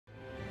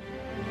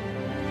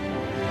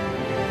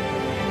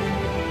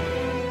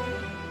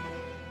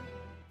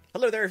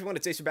Hello there everyone,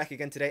 it's Acer back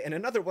again today, and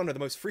another one of the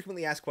most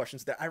frequently asked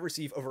questions that I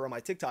receive over on my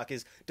TikTok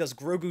is, does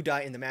Grogu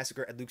die in the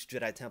massacre at Luke's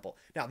Jedi Temple?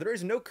 Now, there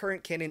is no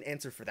current canon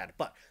answer for that,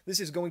 but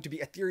this is going to be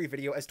a theory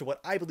video as to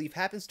what I believe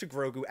happens to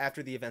Grogu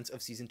after the events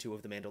of Season 2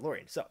 of The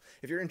Mandalorian. So,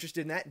 if you're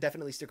interested in that,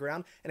 definitely stick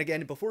around. And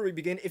again, before we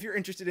begin, if you're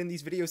interested in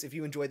these videos, if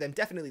you enjoy them,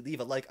 definitely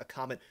leave a like, a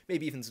comment,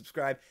 maybe even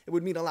subscribe. It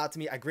would mean a lot to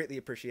me, I greatly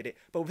appreciate it.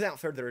 But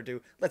without further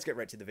ado, let's get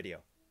right to the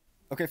video.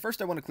 Okay,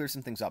 first I want to clear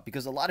some things up,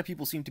 because a lot of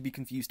people seem to be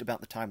confused about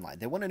the timeline.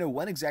 They want to know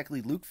when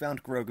exactly Luke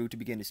found Grogu to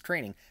begin his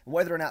training, and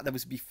whether or not that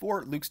was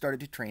before Luke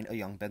started to train a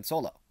young Ben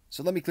Solo.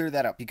 So let me clear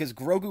that up, because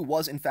Grogu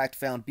was in fact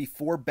found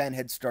before Ben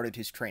had started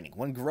his training.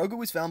 When Grogu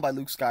was found by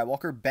Luke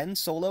Skywalker, Ben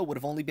Solo would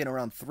have only been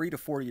around 3 to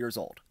 4 years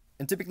old.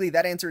 And typically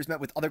that answer is met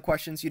with other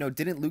questions.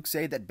 Didn't Luke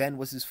say that Ben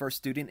was his first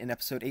student in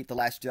Episode 8, The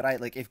Last Jedi?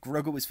 Like, if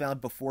Grogu was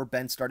found before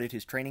Ben started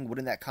his training,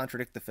 wouldn't that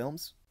contradict the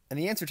films? And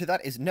the answer to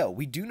that is no.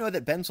 We do know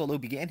that Ben Solo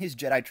began his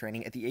Jedi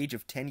training at the age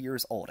of 10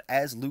 years old,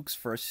 as Luke's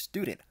first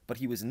student, but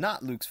he was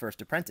not Luke's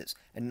first apprentice,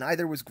 and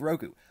neither was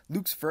Grogu.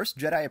 Luke's first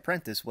Jedi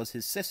apprentice was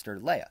his sister,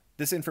 Leia.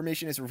 This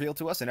information is revealed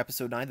to us in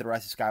Episode 9, The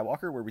Rise of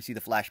Skywalker, where we see the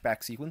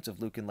flashback sequence of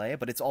Luke and Leia,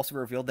 but it's also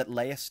revealed that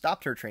Leia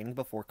stopped her training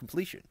before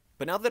completion.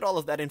 But now that all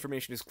of that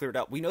information is cleared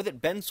up, we know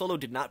that Ben Solo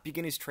did not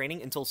begin his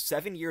training until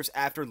 7 years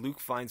after Luke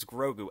finds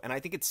Grogu, and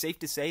I think it's safe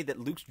to say that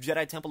Luke's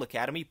Jedi Temple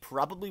Academy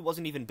probably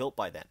wasn't even built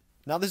by then.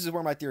 Now this is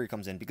where my theory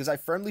comes in, because I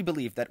firmly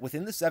believe that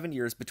within the 7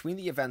 years between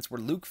the events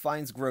where Luke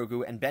finds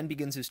Grogu and Ben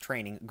begins his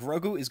training,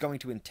 Grogu is going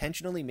to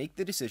intentionally make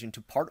the decision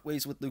to part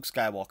ways with Luke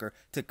Skywalker,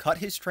 to cut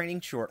his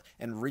training short,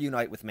 and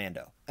reunite with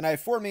Mando. And I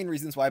have 4 main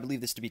reasons why I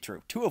believe this to be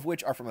true, 2 of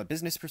which are from a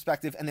business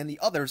perspective, and then the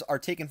others are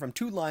taken from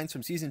 2 lines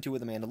from Season 2 of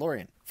The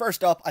Mandalorian.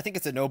 First up, I think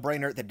it's a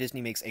no-brainer that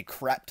Disney makes a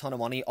crap ton of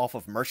money off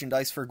of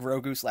merchandise for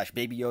Grogu /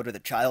 Baby Yoda the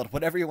Child,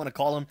 whatever you want to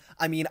call him.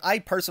 I mean, I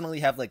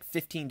personally have like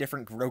 15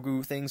 different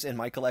Grogu things in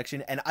my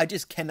collection, and I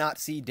just cannot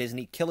see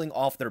Disney killing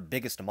off their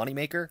biggest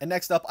moneymaker. And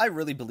next up, I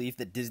really believe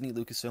that Disney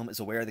Lucasfilm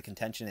is aware of the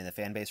contention in the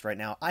fan base right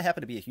now. I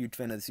happen to be a huge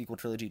fan of the sequel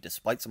trilogy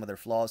despite some of their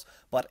flaws,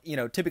 but,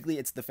 typically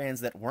it's the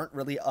fans that weren't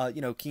really,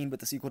 keen with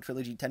the sequel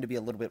trilogy tend to be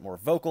a little bit more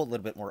vocal, a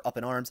little bit more up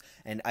in arms,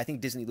 and I think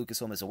Disney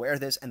Lucasfilm is aware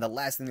of this, and the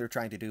last thing they're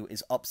trying to do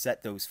is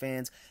upset those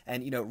fans.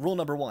 And, rule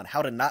number 1,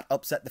 how to not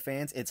upset the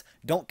fans, it's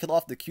don't kill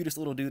off the cutest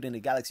little dude in a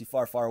galaxy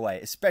far, far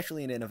away,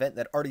 especially in an event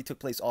that already took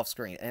place off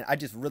screen, and I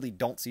just really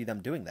don't see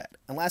them doing that.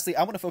 And lastly,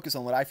 I want to focus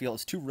on what I feel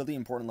is 2 really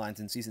important lines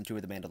in Season 2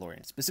 of The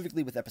Mandalorian,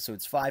 specifically with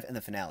Episodes 5 and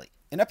the finale.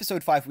 In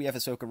Episode 5, we have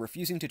Ahsoka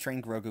refusing to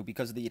train Grogu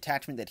because of the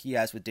attachment that he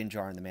has with Din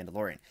Djarin in The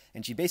Mandalorian,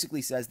 and she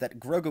basically says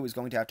that Grogu is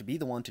going to have to be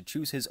the one to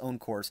choose his own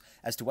course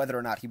as to whether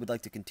or not he would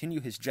like to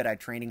continue his Jedi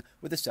training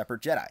with a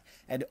separate Jedi.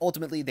 And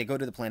ultimately, they go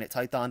to the planet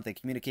Tython, they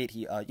communicate,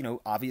 he,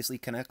 obviously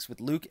connects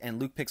with Luke, and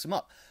Luke picks him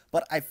up.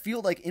 But I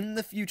feel like in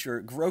the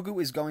future, Grogu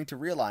is going to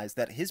realize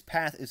that his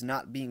path is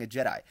not being a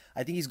Jedi.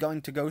 I think he's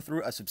going to go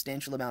through a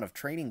substantial amount of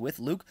training with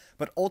Luke,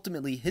 but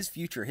ultimately, his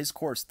future, his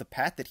course, the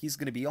path that he's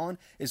going to be on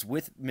is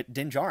with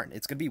Din Djarin.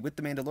 It's going to be with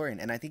the Mandalorian,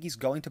 and I think he's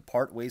going to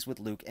part ways with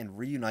Luke and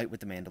reunite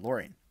with the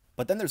Mandalorian.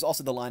 But then there's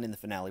also the line in the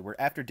finale where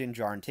after Din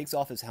Djarin takes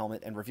off his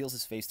helmet and reveals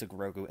his face to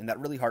Grogu, in that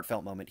really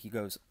heartfelt moment, he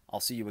goes, "I'll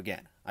see you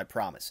again, I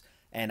promise."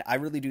 And I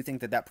really do think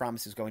that that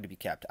promise is going to be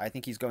kept. I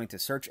think he's going to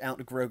search out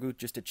Grogu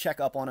just to check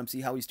up on him, see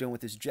how he's doing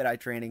with his Jedi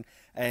training.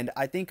 And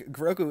I think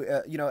Grogu,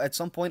 at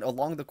some point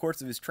along the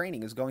course of his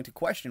training is going to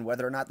question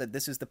whether or not that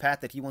this is the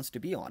path that he wants to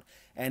be on.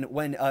 And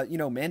when,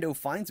 Mando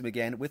finds him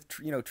again with,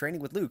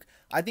 training with Luke,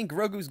 I think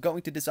Grogu's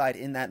going to decide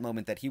in that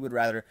moment that he would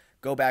rather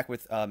go back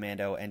with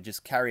Mando and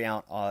just carry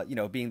out,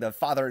 being the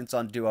father and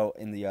son duo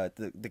in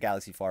the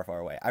galaxy far, far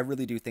away. I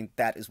really do think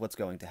that is what's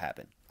going to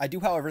happen. I do,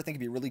 however, think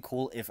it'd be really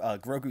cool if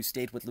Grogu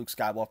stayed with Luke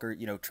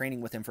Skywalker, training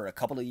with him for a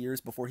couple of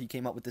years before he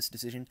came up with this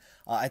decision.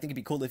 I think it'd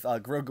be cool if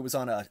Grogu was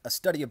on a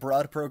study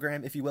abroad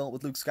program, if you will,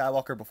 with Luke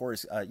Skywalker before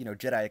his,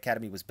 Jedi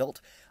Academy was built.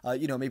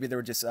 Maybe they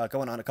were just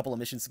going on a couple of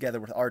missions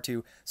together with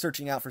R2,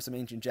 searching out for some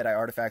ancient Jedi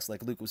artifacts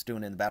like Luke was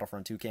doing in the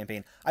Battlefront 2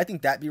 campaign. I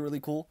think that'd be really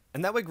cool.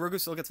 And that way Grogu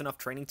still gets enough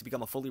training to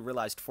become a fully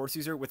realized Force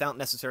user without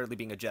necessarily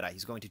being a Jedi.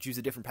 He's going to choose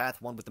a different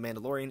path, one with the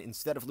Mandalorian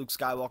instead of Luke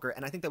Skywalker,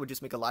 and I think that would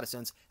just make a lot of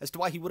sense as to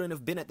why he wouldn't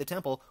have been at the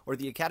temple or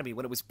the Academy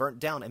when it was burnt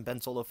down and Ben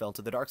Solo fell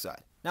to the dark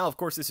side. Now, of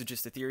course, this is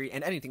just a theory,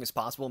 and anything is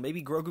possible.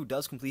 Maybe Grogu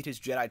does complete his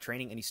Jedi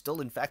training, and he's still,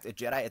 in fact, a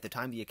Jedi at the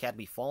time the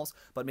Academy falls,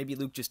 but maybe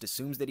Luke just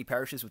assumes that he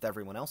perishes with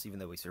everyone else, even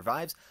though he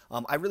survives.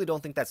 I really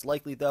don't think that's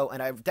likely, though,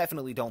 and I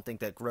definitely don't think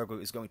that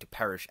Grogu is going to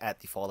perish at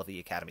the fall of the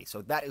Academy.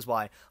 So that is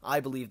why I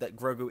believe that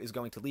Grogu is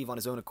going to leave on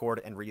his own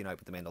accord and reunite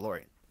with the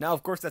Mandalorian. Now,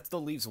 of course, that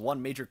still leaves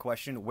one major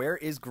question. Where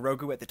is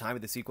Grogu at the time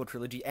of the sequel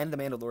trilogy, and the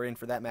Mandalorian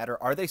for that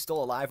matter? Are they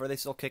still alive? Are they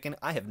still kicking?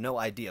 I have no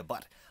idea,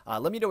 but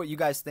let me know what you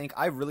guys think.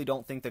 I really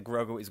don't think that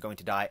Grogu is going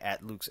to die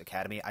at Luke's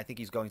Academy. I think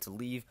he's going to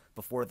leave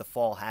before the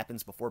fall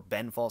happens, before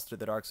Ben falls to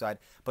the dark side.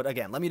 But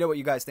again, let me know what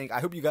you guys think. I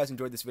hope you guys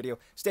enjoyed this video.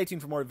 Stay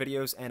tuned for more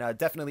videos, and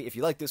definitely, if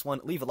you like this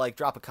one, leave a like,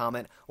 drop a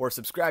comment, or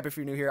subscribe if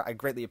you're new here. I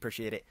greatly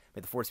appreciate it.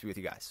 May the Force be with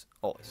you guys,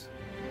 always.